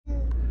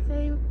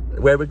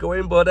Where we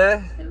going,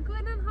 buddy? We're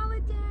going on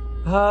holiday.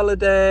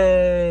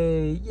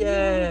 Holiday!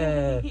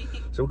 Yeah!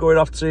 So we're going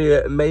off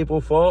to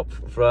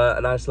Mablethorpe for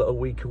a nice little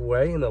week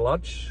away in the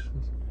lodge.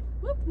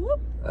 Whoop, whoop.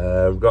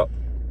 We've got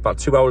about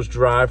 2 hours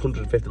drive,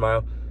 150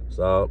 miles.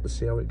 So let's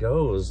see how it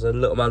goes. The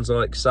little man's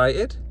all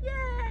excited.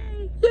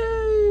 Yay! Yay!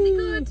 Is it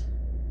good?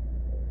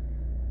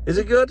 Is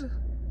it good?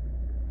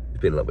 He's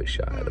being a little bit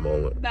shy at the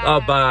moment. Bye.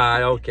 Oh,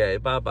 bye. Okay,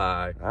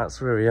 bye-bye.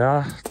 That's where we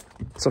are.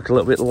 Took a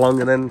little bit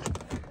longer than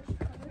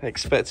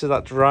expected,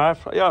 that drive.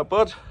 Yeah,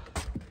 bud.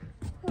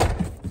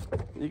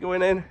 You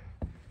going in?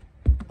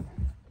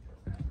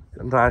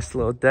 Got a nice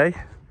little day.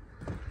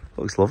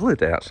 Looks lovely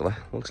day, actually.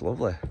 Looks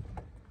lovely.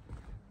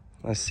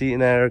 Nice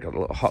seating area. Got a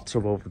little hot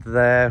tub over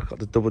there. Got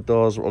the double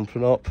doors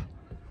open up.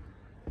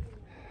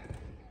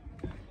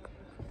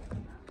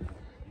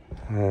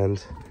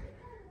 And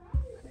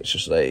it's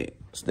just a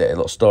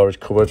little storage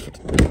cupboard for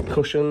the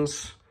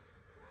cushions.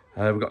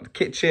 We've got the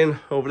kitchen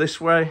over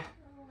this way.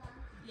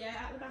 Yeah,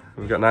 at the back.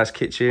 We've got a nice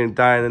kitchen,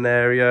 dining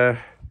area.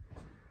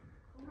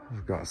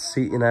 We've got a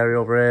seating area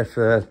over here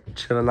for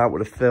chilling out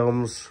with the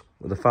films,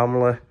 with the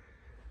family.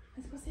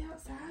 Let's go see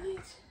outside.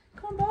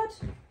 Come on,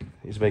 bud.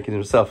 He's making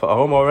himself at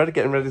home already,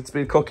 getting ready to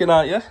be cooking,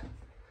 aren't you?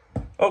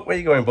 Oh, where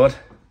you going, bud?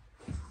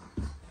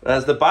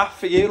 There's the bath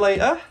for you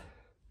later.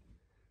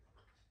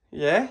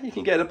 Yeah, you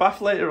can get a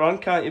bath later on,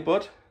 can't you,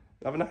 bud?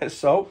 Have a nice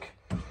soak.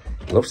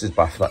 Loves his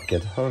bath, that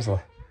kid, honestly.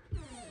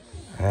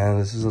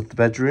 And this is the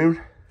bedroom.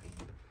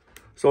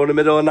 So in the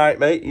middle of the night,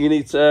 mate, you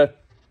need to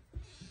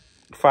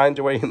find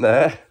your way in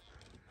there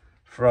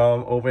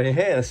from over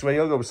here. This is where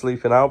you'll go to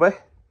sleep in, Albie.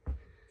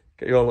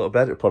 Get your own little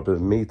bed. It'll probably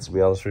be me, to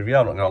be honest with you.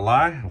 I'm not going to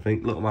lie. I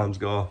think little man's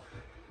going to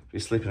be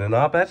sleeping in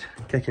our bed,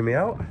 kicking me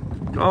out.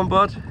 Go on,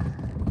 bud.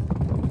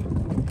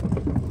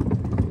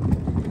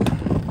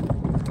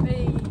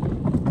 Hey.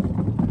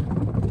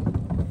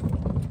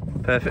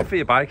 Perfect for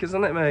your bike,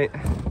 isn't it, mate?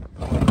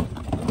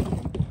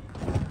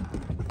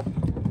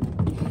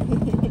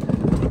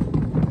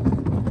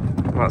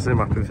 That's him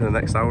happy for the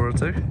next hour or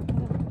two.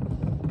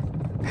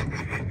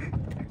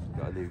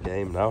 Got a new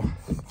game now.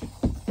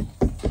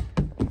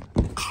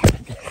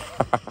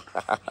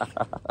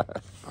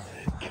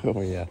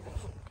 Come here.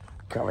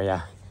 Come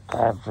here.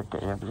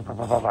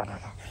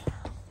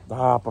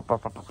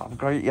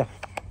 Great, yeah.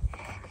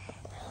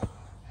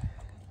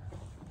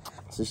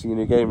 Is this your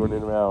new game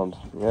running around?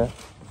 Yeah?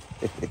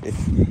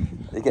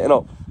 You getting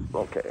up?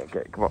 Okay,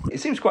 come on. It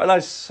seems quite a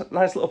nice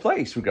little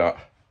place we got.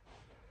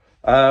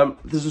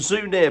 There's a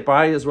zoo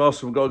nearby as well,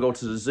 so we're going to go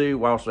to the zoo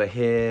whilst we're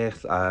here.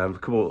 A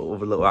couple of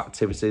other little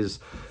activities.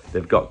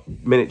 They've got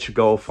miniature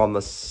golf on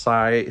the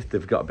site.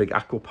 They've got a big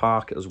aqua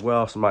park as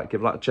well, so I might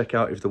give that a check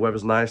out if the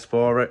weather's nice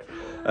for it.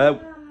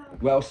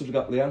 What else have we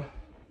got, Leanne?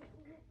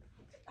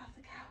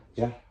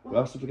 Yeah, what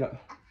else have we got?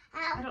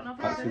 I don't know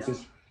if Activities?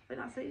 I think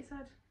that's what you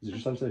said. Is it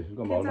just them two? We've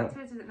got Kids more, right?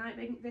 activities at night,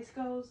 big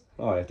discos.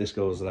 Oh yeah,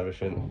 discos and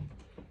everything.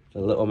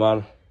 The little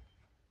man.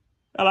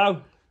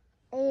 Hello.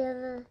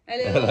 Hello.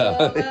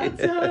 Well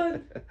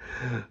done.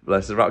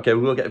 Bless her. Right, okay,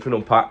 we're going to get everything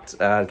unpacked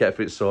and get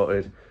everything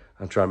sorted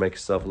and try and make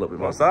yourself a little bit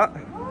more. What's that?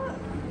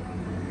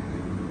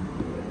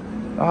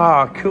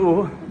 Ah,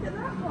 cool. Look at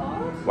that,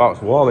 bud. Wow,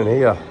 it's warm in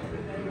here.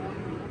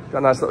 Got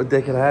a nice little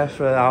dick in here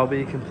for Albie,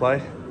 you can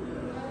play.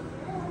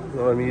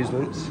 Little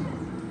amusements.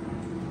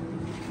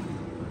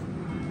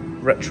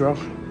 Retro.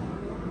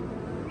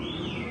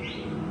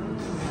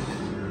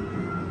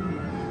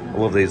 I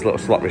love these little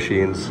slot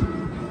machines.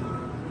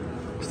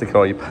 Stick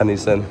all your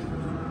pennies in.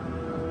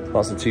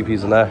 Lots of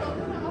 2p's in there.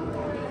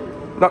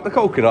 Knock the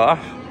coconut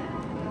off.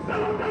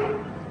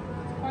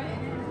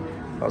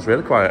 That's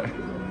really quiet.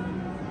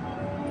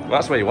 Well,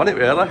 that's where you want it,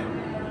 really.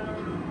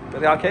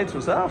 Get the arcade to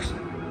ourselves.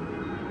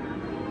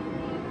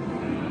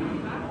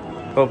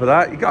 Over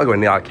that, you gotta go in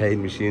the arcade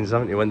machines,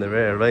 haven't you, when they're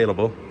here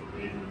available?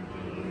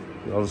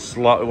 Those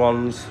slot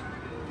ones.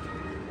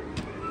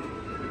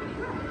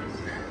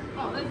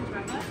 Oh, there's a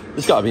grabber.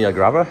 There's gotta be a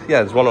grabber.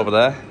 Yeah, there's one over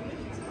there.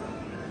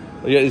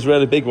 Yeah, these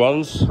really big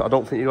ones. I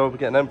don't think you're over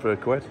getting them for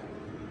 £1.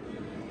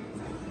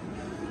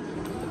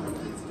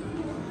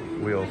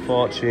 Wheel of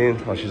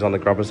Fortune. Oh, she's on the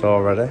grabbers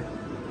already.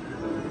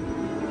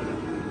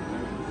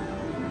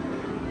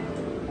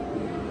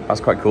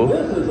 That's quite cool.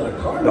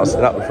 Not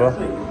seen that before.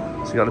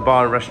 So you got the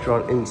bar and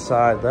restaurant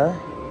inside there.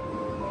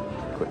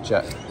 Quick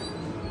check.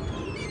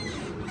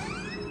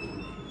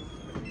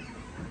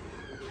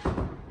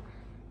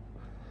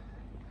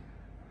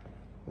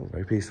 Oh,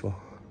 very peaceful.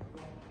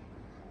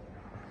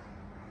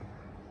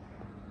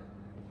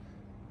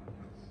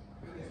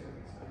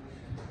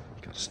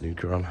 Got a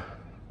snooker on.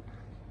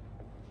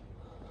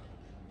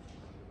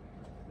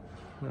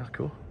 Yeah,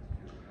 cool.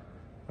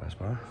 Nice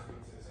bar.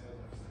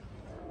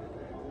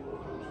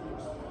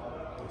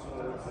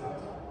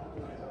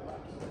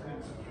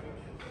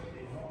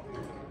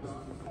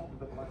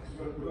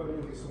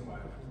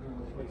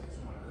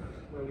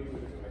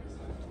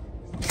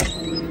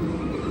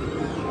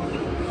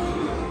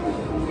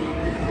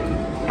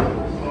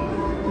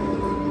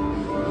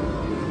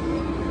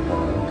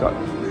 Got,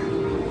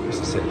 this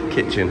is it,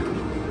 kitchen.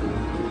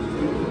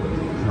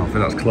 I think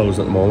that's closed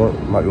at the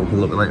moment. Might be open a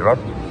little bit later on.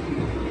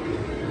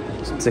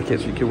 Some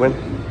tickets you can win.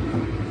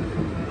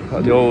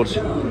 Like the old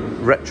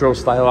retro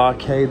style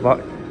arcade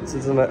box,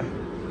 isn't it?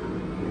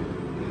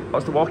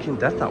 That's the Walking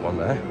Dead, that one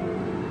there.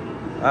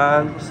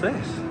 And what's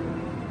this?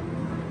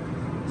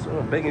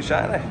 So big and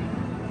shiny.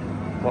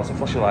 Lots of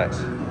flashing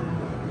lights.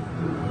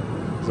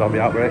 Zombie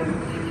outbreak.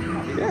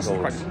 Yes,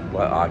 like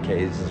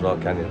arcades as well,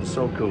 can you? It's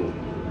so cool.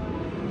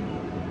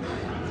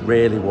 It's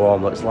really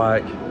warm. It's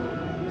like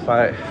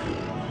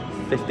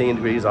 15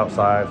 degrees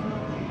outside,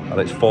 and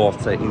it's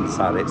 40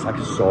 inside. It's like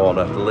a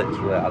sauna.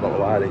 Literally, I don't know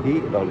why they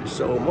heat it on it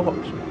so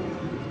much.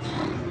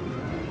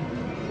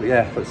 But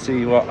yeah, let's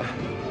see what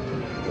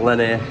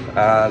Lenny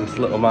and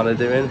little man are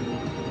doing.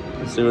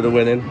 Let's see what they're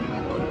winning.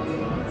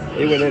 Are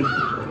you winning?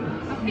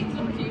 I've picked it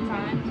up a few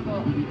times,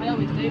 but I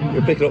always do, don't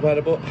You're picking up by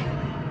the butt.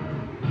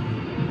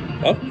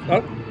 Oh,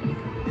 oh.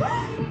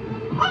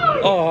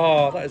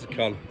 Oh, that is a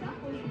con.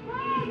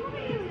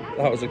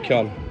 That was a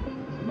con.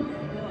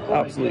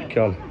 Absolute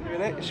con.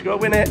 Win it, you should go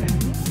win it.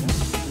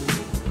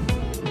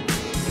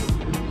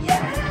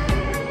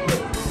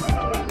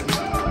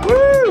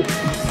 Woo!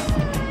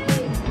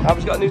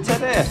 I've got a new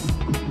teddy.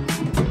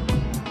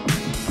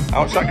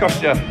 How much that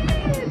cost you?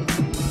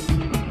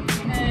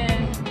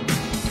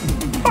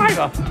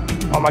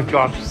 £5. Oh my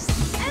god.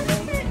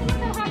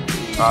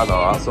 I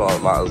know, that's all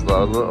that matters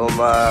though, little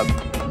man.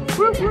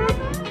 Whoop, whoop.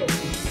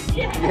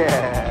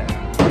 Yeah.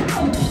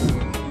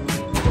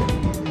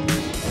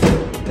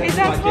 Is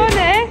that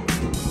funny?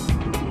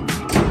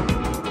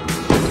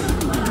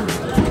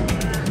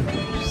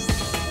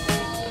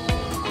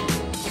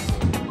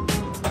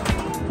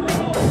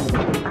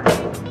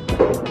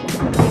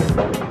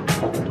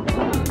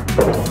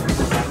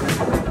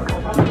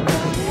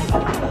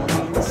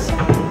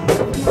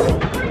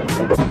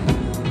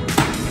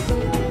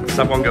 Let's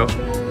have one go.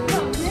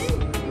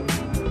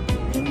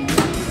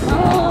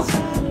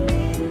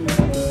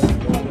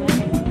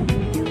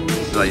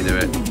 This is how you do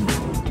it.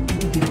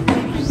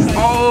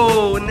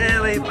 Oh,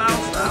 nearly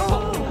bounced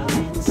out.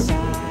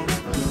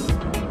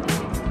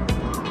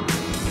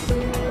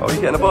 Oh, you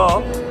getting a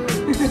ball?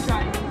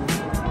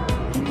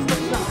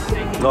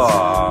 No.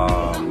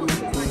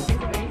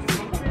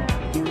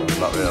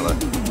 Not really.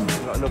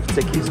 Got enough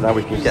tickets now.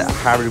 We can get a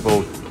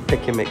Haribo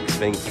pick and mix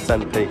thing for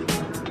 10p.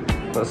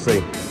 Let's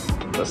see.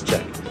 Let's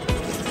check.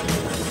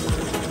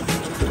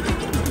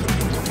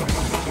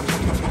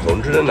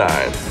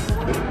 109.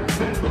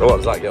 So what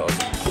does that get us?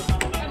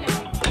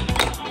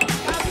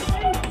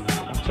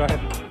 Try it.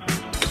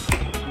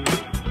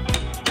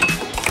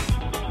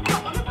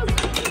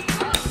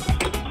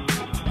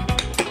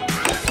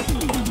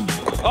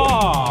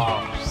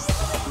 Oh!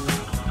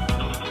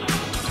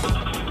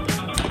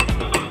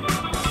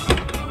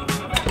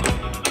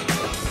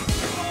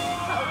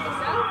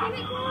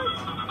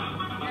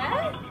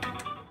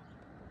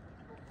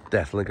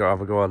 Definitely gotta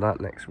have a go on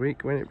that next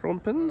week when it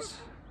rumpins.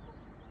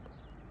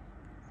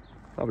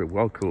 That'll be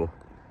well cool.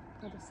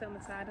 I'll just sit on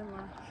the side and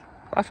laugh.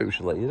 I think we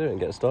should let you do it and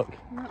get stuck.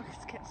 No,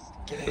 just get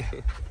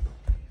stuck.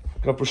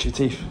 Go brush your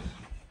teeth.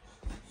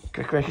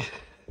 Quick, quick.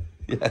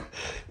 Yeah,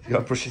 you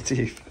gotta brush your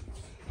teeth.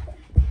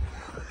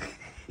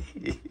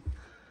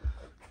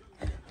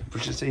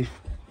 Brush your teeth.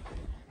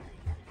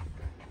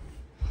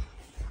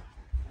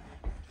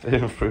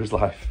 Fear through his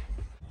life.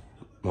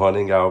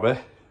 Morning, Albie.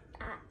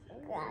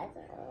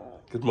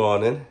 Good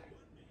morning.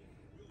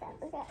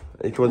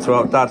 Are you coming to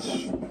help Dad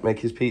make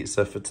his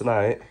pizza for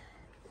tonight?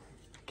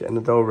 Getting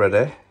the dough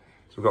ready.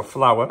 So we've got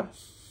flour.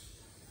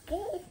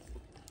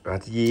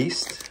 Add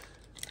yeast.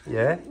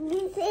 Yeah?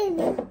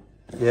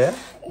 Yeah?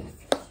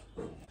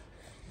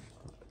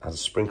 Add a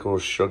sprinkle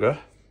of sugar.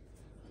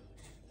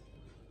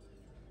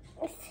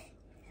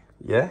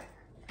 Yeah?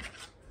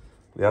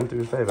 Leanne, do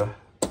me a favour.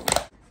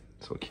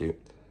 So cute.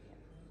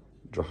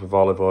 Drop of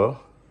olive oil.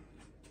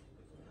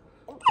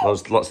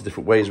 There's lots of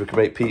different ways we can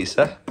make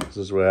pizza. This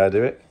is the way I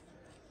do it.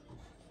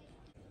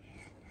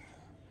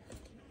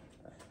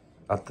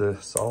 Add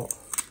the salt.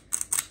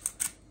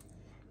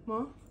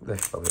 What? There,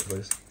 have it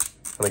please.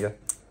 And again.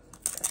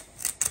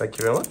 Thank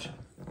you very much.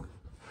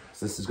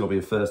 So this is going to be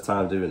the first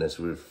time doing this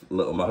with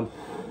little man.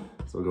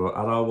 So we're going to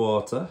add our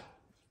water.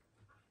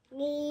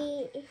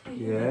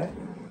 Yeah.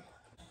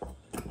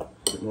 A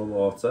bit more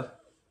water.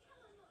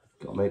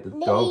 Got to make the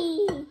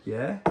dough.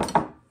 Yeah.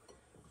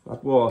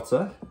 Add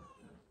water.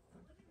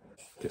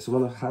 Get some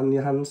on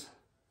your hands.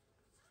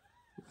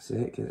 That's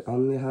it, get it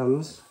on your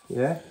hands.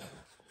 Yeah.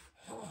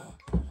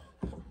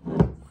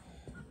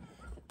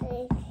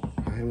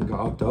 Okay, we've got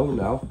our dough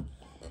now.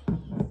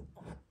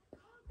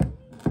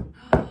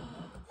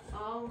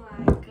 Oh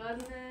my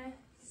goodness.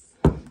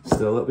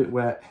 Still a little bit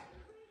wet.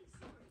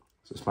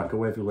 So it's might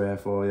go everywhere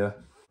for you.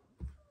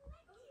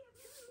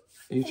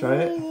 You try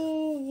it?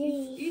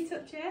 You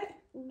touch it?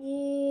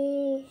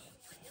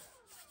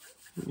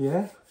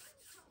 Yeah?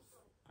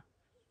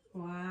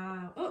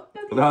 Wow. Oh,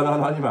 No,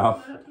 not in your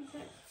mouth. No, don't touch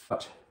it.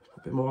 Touch.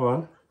 A bit more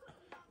on.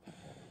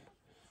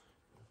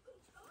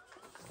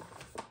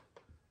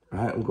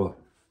 Right, I'm going.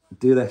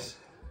 Do this.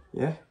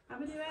 Yeah?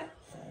 Have a do it.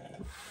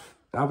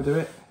 How we do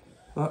it?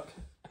 Look.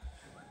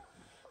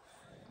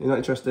 You're not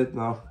interested?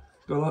 No.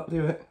 Go on, look,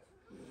 do it.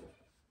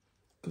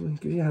 Come on,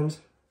 give your hands.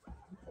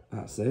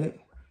 That's it.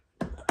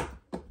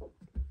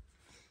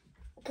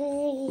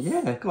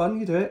 Yeah, go on,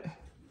 you do it.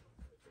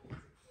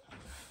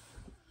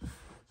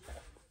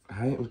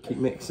 Right, we'll keep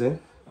mixing.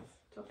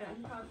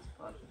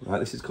 Right,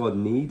 this is called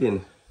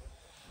kneading.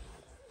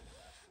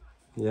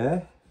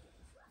 Yeah.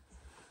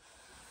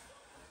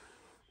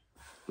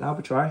 Now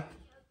we try.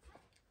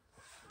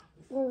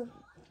 Go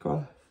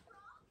on.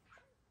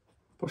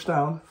 Push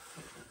down.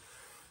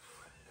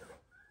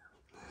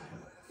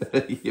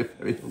 You're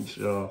very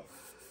unsure.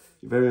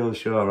 You're very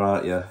unsure,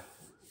 aren't you?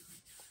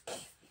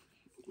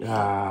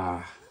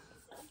 Ah.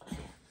 You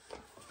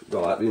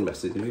don't like being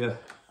messy, do you?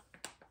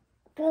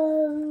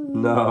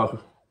 No.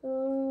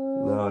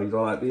 No, you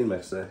don't like being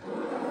messy.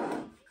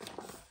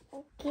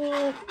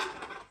 Okay.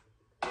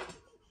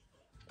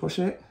 Push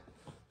it.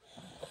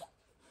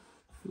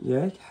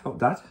 Yeah, help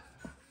Dad.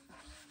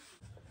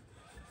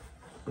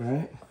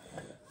 Right.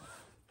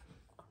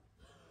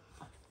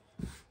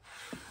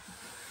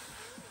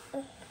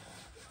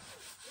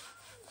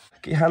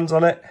 Get your hands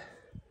on it.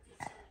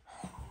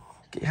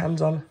 Get your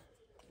hands on.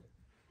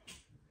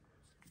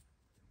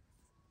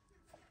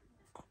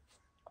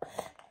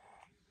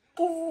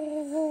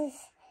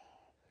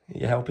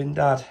 You're helping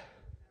Dad.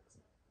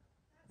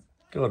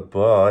 Good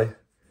boy.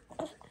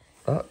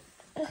 Oh.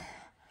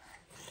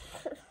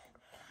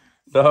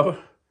 No.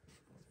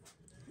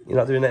 You're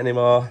not doing it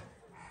anymore.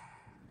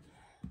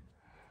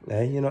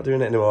 No, you're not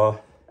doing it anymore.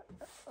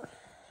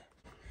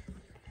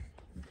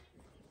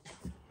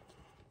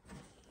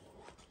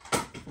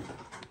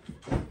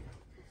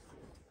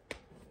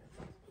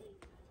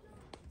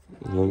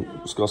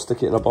 Just go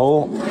stick it in a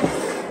bowl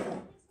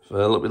for a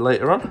little bit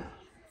later on.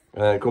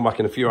 Come back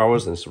in a few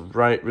hours and it's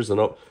right risen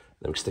up.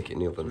 Then we stick it in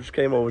the oven. Just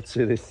came over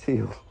to this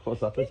seal.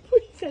 What's happened? He's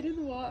put his head in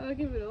the water,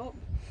 give it up.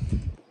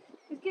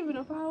 He's giving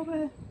up,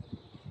 Albert.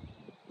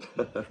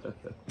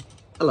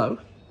 Hello.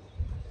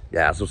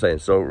 Yeah, as I was saying,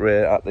 so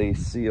we're at the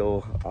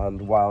Seal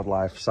and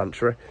Wildlife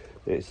Sanctuary.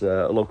 It's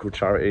a local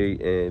charity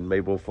in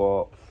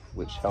Mablethorpe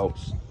which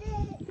helps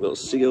little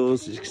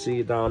seals, as you can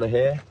see down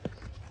here.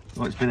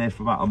 So it's been here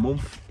for about a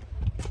month.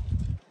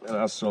 It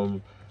has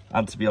some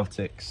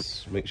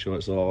antibiotics, make sure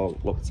it's all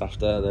looked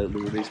after, and then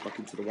we release back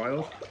into the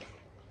wild.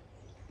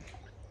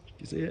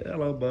 You see it?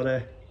 Hello,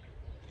 buddy.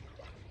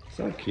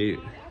 So cute.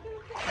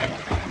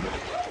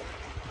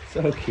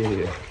 So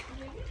cute.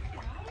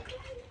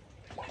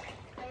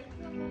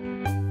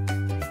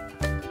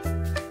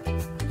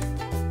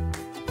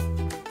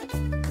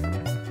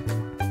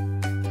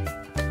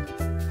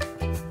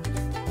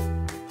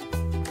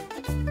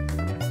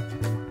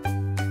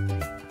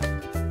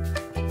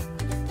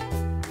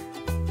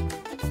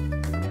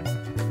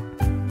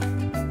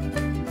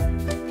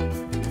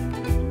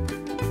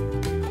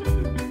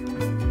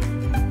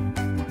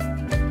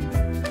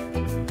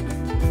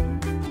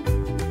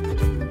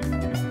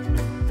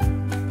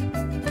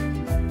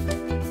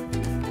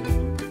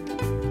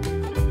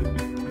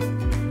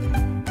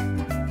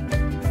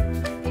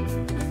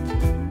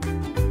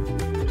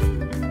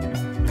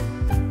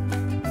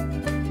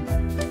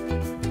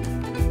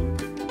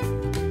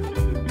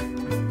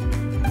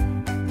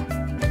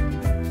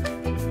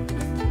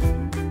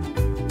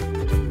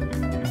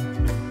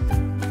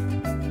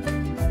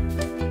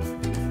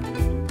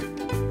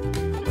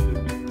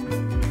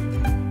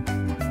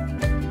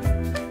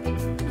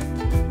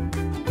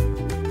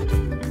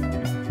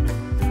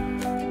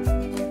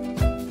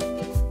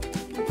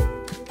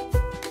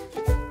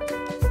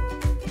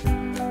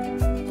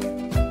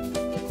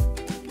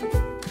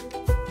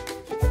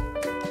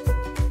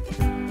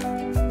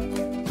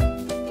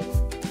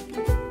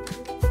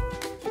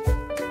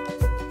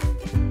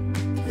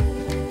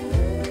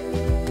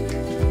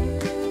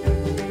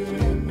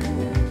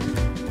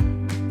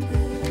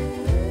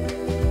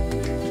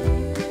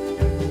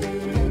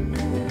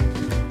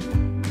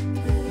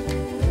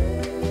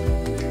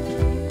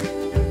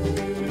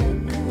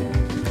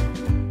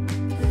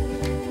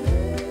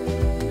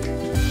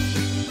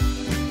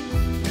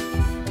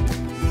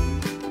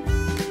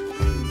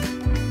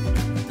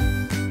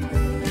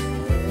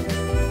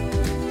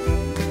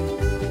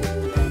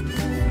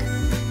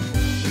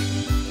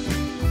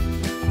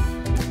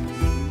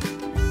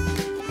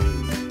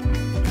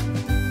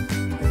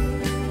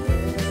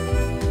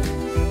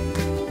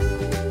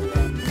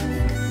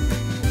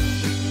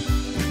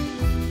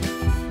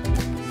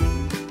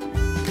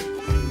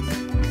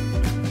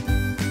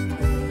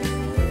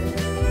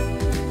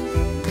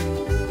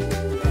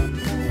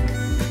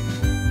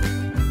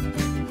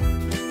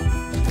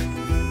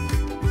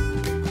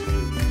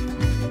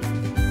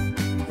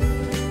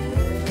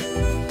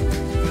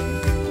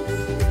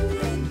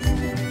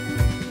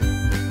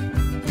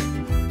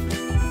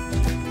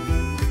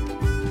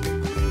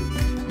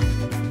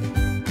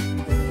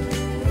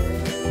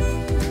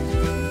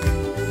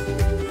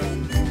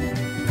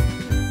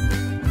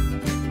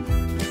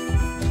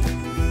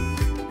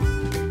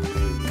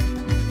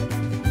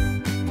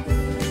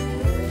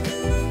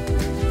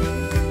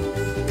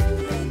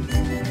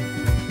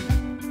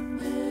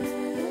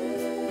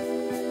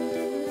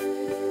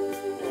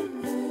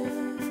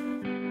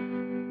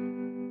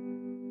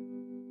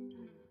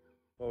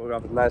 we're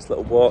having a nice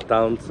little walk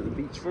down to the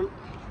beachfront,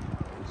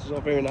 which is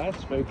all very nice,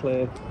 very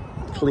clear,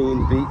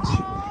 clean beach.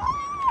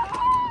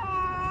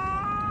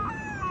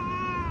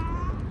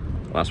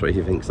 That's what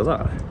he thinks of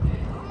that.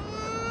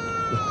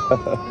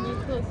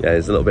 Yeah,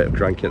 he's a little bit of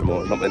cranky at the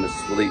moment, not been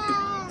asleep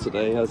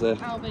today, has he?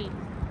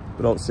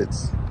 We don't sit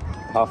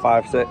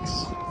 5:30,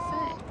 6.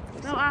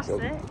 No, half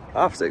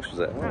 6. 6:30 was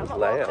it? Oh, it was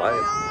late.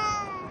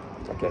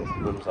 Okay,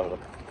 mum's having a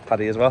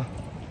paddy as well.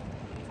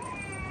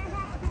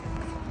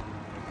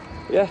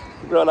 Yeah,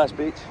 real nice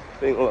beach. I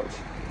think it looks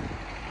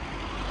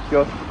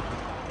good.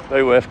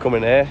 Very worth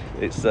coming here.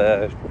 It's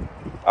out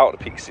of the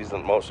peak season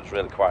at the most, it's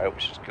really quiet,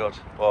 which is good.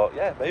 But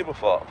yeah,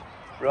 Mablethorpe,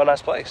 real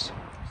nice place.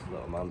 This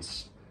little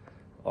man's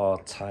all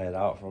tired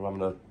out from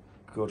having a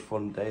good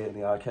fun day in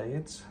the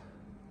arcades.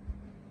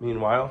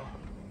 Meanwhile,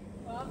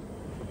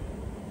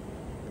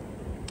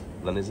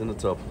 then he's in the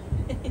tub.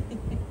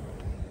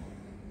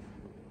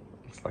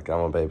 It's like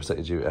I'm on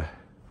babysitting duty.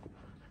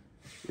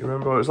 You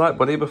remember what it was like,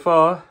 buddy,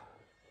 before?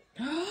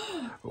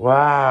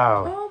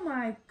 Wow. Oh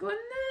my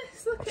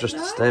goodness, look I've at just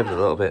that. disturbed it a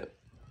little bit.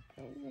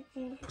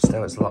 But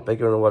still, it's a lot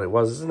bigger than what it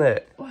was, isn't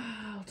it?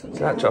 Wow, touch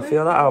Can it, you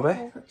feel that,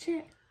 Albie? Touch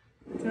it.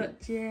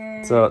 Touch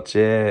it. Touch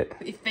it.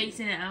 Put your face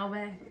in it,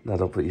 Albie. No,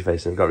 don't put your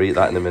face in. I've got to eat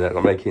that in a minute.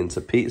 I'm making it into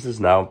pizzas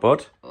now,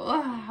 bud.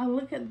 Wow,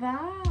 look at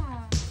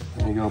that.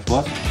 There you go,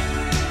 bud.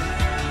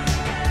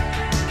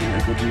 Give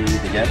it a good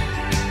knead again.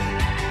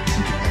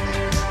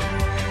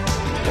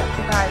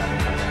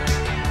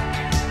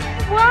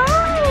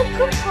 Wow,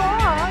 good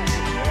boy.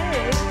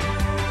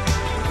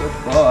 Good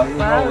boy. You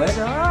Well roll it.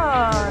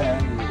 done. Yeah,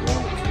 you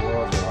roll it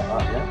towards it like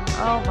that, yeah?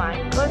 Oh my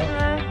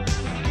goodness.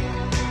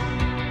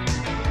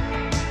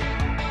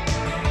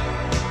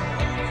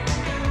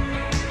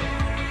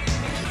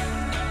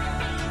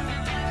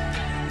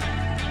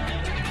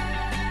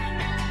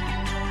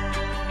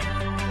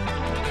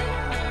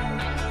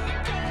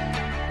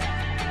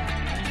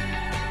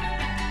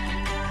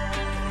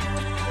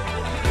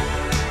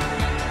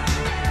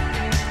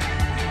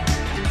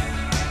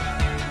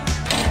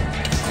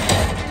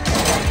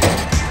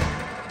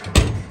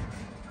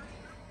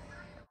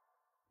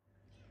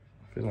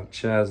 I feel like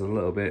chair's a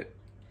little bit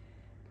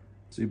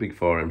too big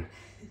for him.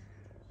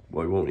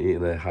 But he won't eat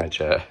in a high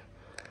chair.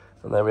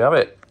 And there we have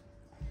it.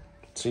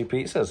 2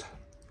 pizzas.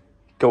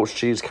 Goat's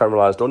cheese,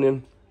 caramelised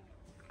onion,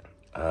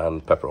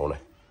 and pepperoni.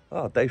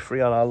 Oh, day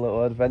 3 on our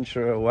little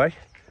adventure away.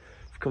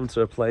 We've come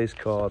to a place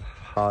called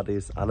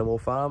Hardy's Animal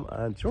Farm,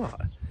 and do you know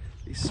what?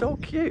 It's so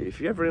cute. If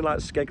you're ever in like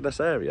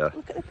Skegness area,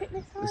 Look at the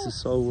picnic hall. this is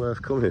so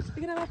worth coming.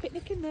 We're gonna have a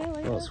picnic in there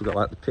later. Oh, so we've got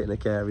like the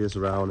picnic areas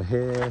around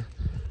here.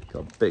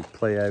 Got a big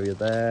play area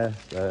there.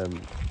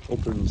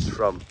 Opens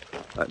from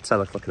like 10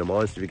 o'clock in the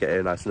morning, so if you get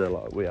here nice and early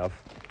like we have.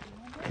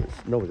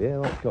 It's nobody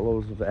here. Got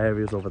loads of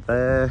areas over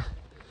there.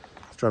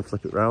 Let's try and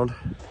flip it round.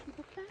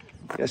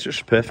 Yeah, it's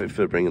just perfect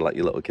for bringing like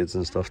your little kids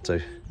and stuff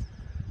too.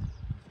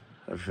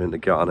 Everything they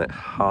got on it.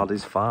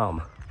 Hardy's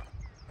Farm.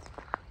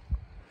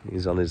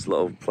 He's on his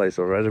little place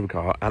already. We've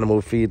got our animal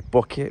feed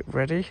bucket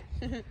ready.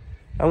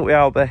 Haven't we,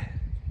 Albie?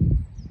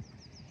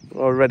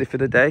 All ready for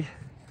the day?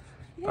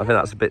 Yeah. I think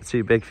that's a bit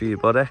too big for you,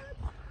 buddy.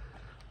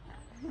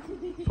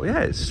 But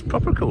yeah, it's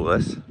proper cool,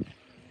 this.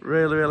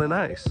 Really, really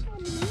nice.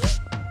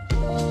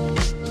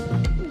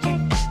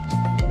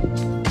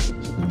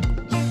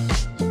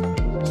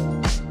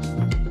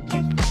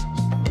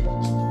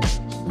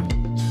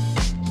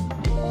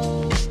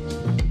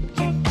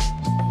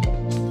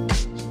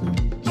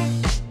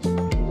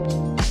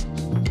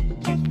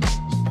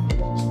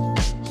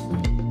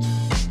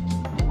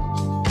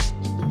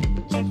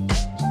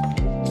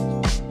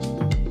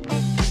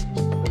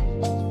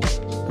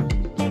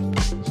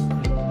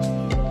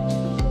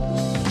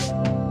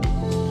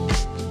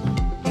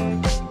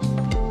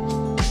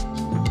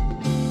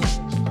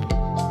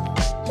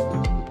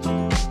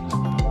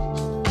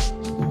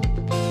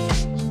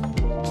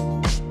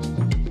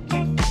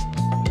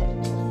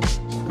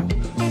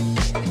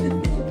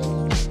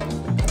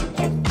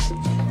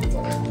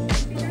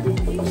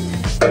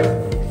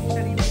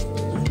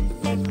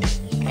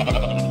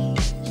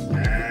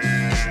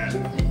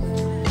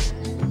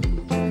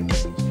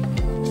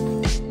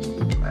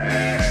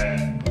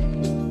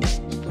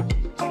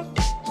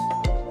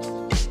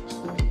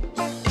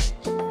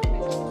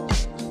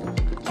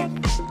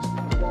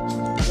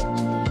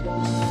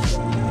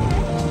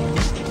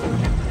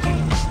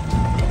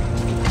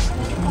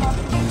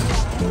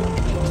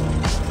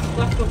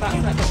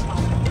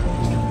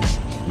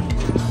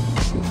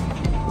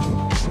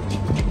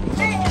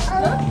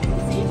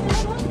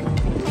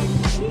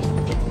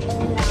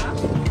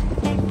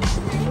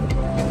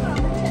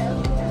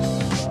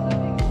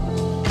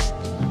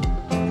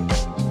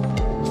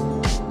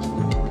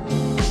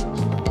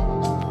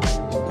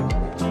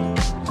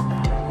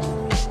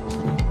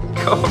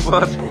 Come on,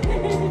 bud.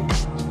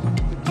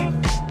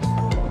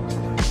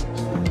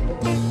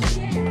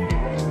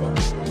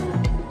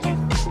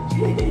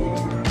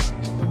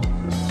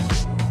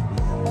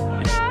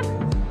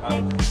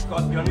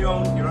 You're on your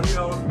own, you're on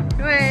your own.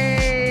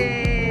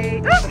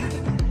 Wait.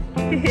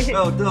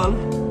 Well done.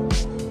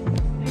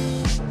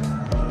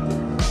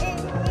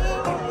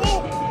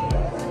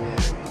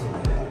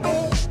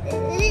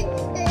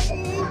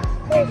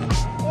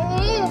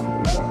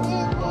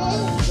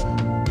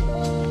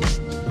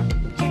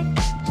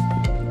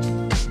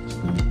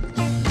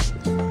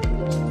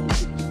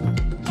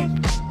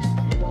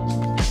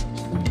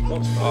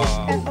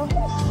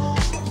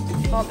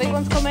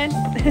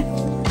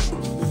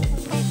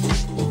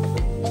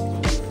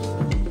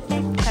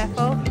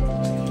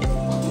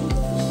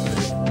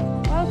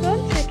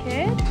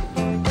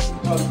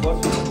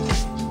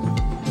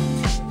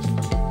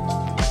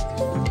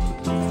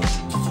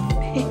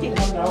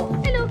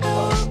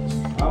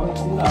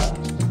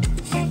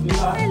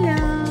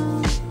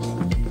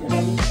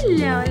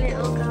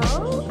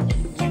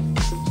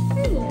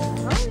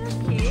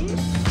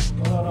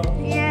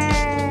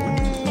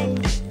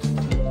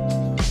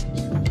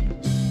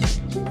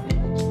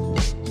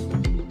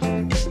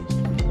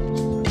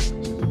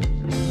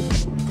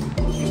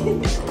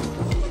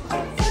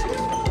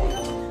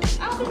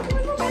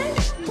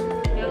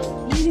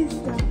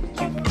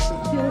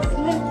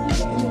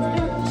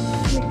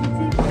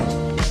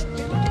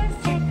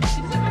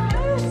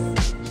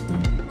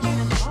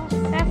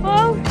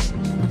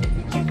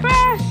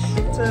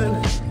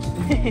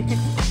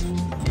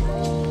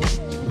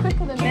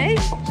 Quicker than me.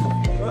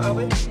 Right,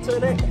 Abby,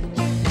 turn it.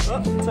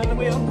 Oh, turn the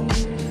wheel.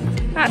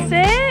 That's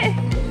it.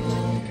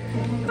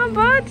 Come on,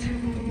 bud.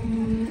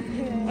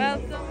 Well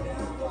done.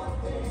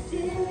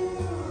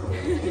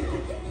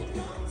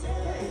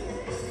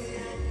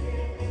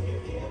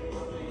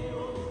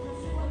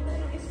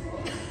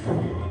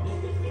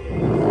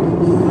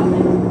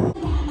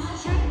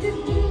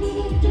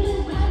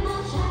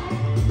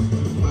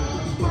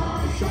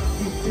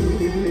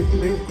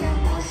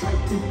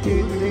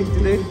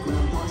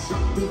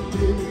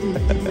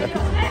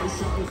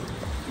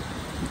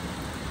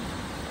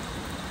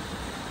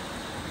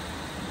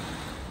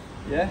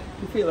 Yeah,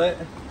 you feel it.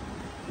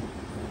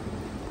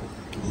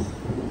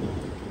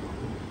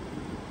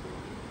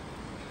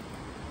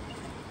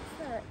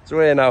 So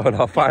we're now on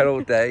our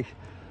final day.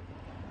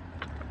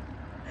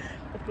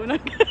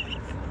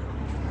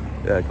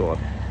 Yeah, go on.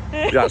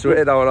 Yeah, so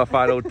we're now on our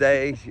final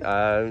day.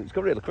 It's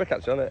gone really quick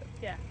actually, hasn't it?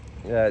 Yeah.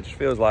 Yeah, it just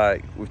feels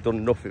like we've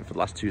done nothing for the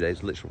last 2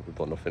 days. Literally, we've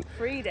done nothing.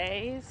 3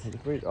 days.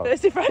 Oh.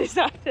 Thursday, Friday,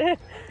 Saturday.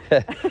 Yeah,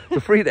 for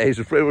 3 days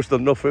we've pretty much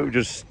done nothing. We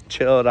just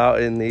chilled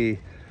out in the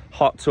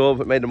hot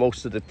tub, made the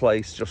most of the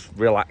place, just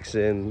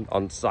relaxing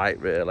on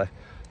site really.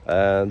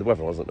 And the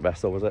weather wasn't the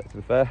best though, was it, to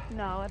be fair?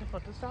 No, I had a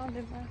thunderstorm,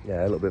 didn't we?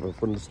 Yeah, a little bit of a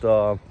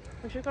thunderstorm.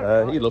 We should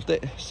have got You loved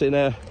it, sitting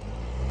there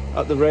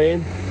at the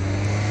rain,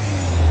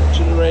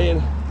 watching the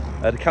rain.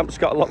 The camp's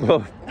got a lot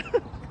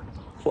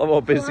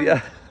more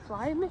busier.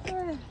 Flying me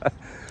through.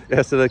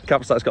 Yeah, so the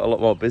campsite's got a lot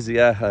more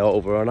busier.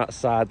 Over on that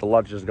side, the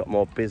lodge has got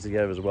more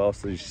busier as well,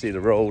 so you see the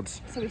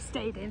roads. So we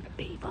stayed in for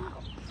people.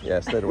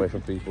 Yeah, stayed away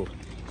from people.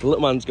 The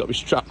little man's got to be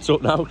strapped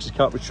up now because he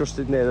can't be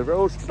trusted near the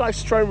roads. It's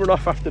nice to try and run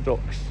off after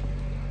ducks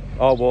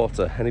or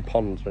water, any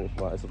ponds or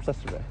anything like that. He's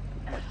obsessed with it.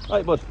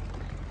 Right, bud?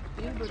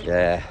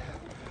 Yeah.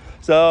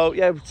 So,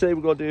 yeah, today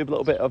we're going to do a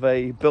little bit of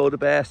a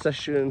Build-A-Bear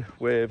session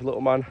with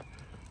little man.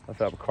 I think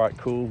that'll be quite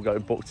cool. We've got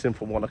him booked in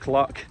for 1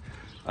 o'clock.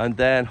 And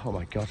then, oh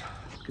my God,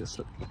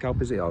 look how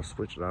busy I'll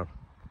switch around.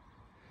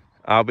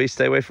 Albie,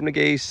 stay away from the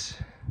geese.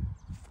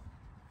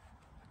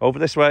 Over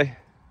this way.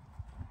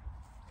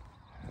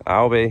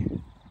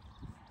 Albie.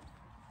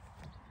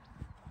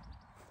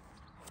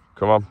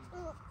 Come on.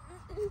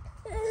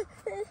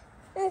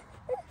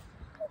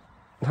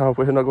 No,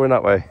 we're not going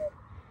that way.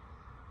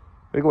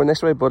 We're going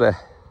this way, buddy.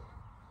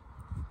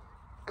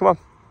 Come on.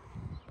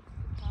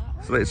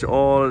 So it's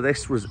all of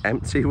this was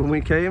empty when we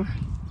came.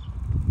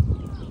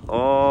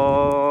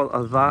 All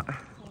of that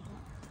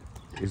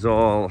is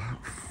all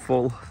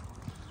full,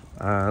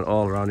 and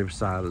all around the other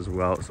side as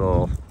well. It's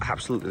all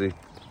absolutely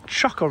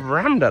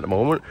chock-a-rammed at the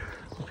moment.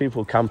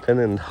 People camping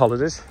and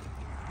holidays.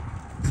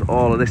 So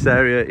all of this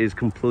area is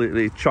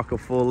completely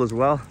chock-a-full as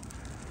well,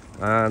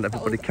 and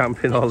everybody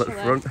camping all at the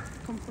front.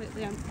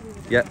 Completely empty.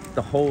 Yeah,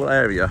 the whole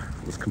area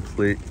was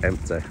completely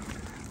empty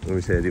when we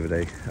was here the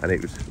other day, and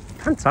it was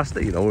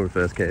fantastic, you know, when we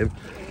first came.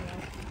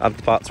 Had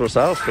the park to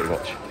ourselves pretty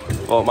much.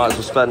 Well, might as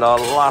well spend our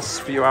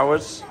last few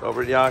hours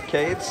over in the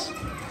arcades.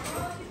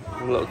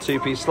 A little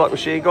 2-piece slot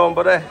machine going,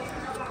 buddy.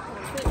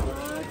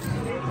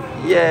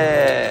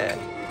 Yeah.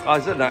 Oh,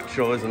 it's a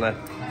natural, isn't it?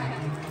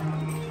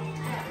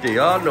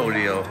 Deal or no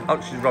deal? Oh,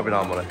 she's robbing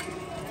our money.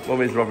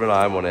 Mummy's robbing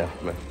our money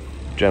after me.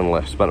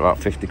 Generally, spent about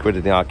 50 quid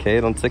in the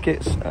arcade on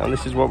tickets, and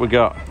this is what we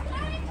got.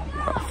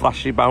 A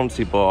flashy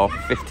bouncy ball,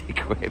 50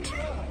 quid.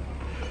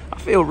 I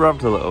feel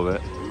robbed a little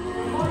bit.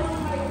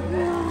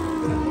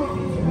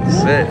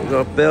 That's it, we're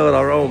going to build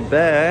our own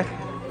bear.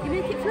 You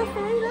make it fluffy,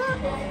 look.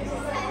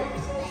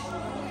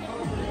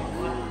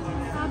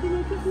 I'll be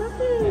making it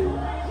fluffy.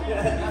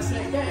 Yeah, that's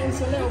it. Get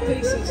into little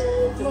pieces.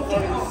 Fluff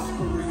it up.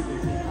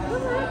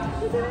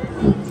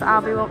 So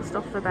Albie won't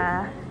stuff the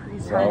bear.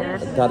 He's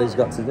tired. Daddy's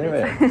got to do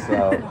it,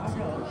 so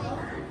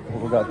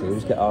what we've got to do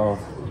is get our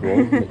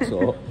roll mixed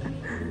up,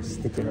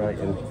 stick it right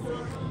in.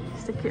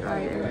 Stick it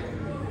right in.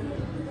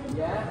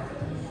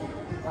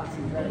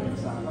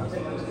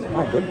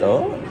 Oh, good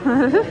though.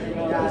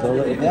 It's a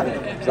little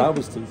bit. So I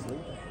was too sleep.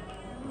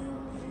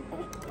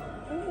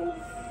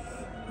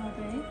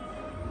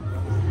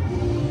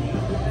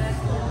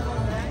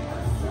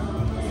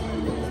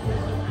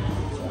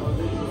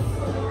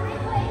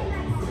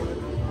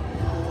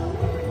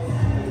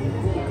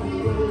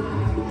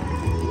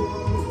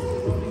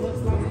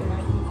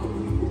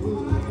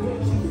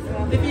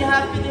 If you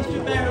have finished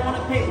your bear and want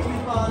to pick 2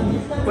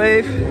 parts,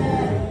 Wave.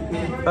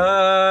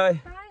 Bye.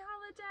 Bye,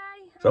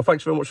 holiday. So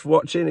thanks very much for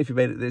watching. If you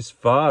made it this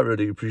far, I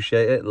really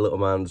appreciate it. The little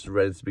man's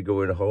ready to be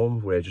going home.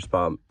 We're just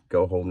about to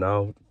go home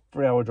now.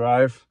 3-hour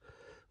drive,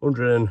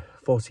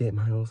 148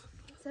 miles.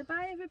 So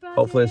bye, everybody.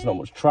 Hopefully there's not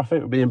much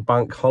traffic. We're being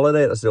bank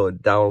holiday. That's the only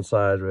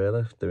downside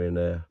really, doing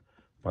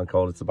bank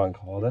holiday to bank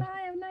holiday.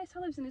 Bye, have a nice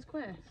holidays in his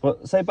quiff.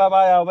 Well, say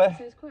bye-bye, Albie.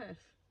 Say his quiff.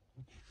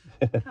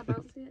 How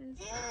bouncy it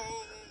is.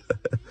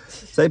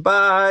 Say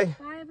bye.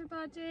 Bye,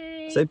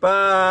 everybody. Say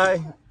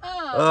bye.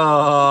 Oh.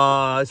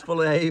 Oh, it's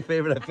full of hay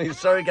fever and everything.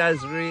 Sorry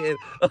guys for eating.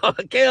 Oh,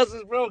 chaos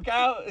has broke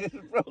out. It's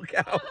broke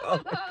out.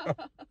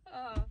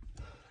 Oh,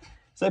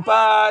 say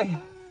bye.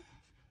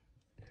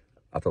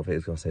 I don't think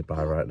he's going to say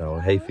bye right now.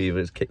 Hay fever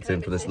is kicked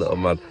in for this little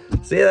man.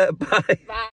 See you later. Bye. Bye.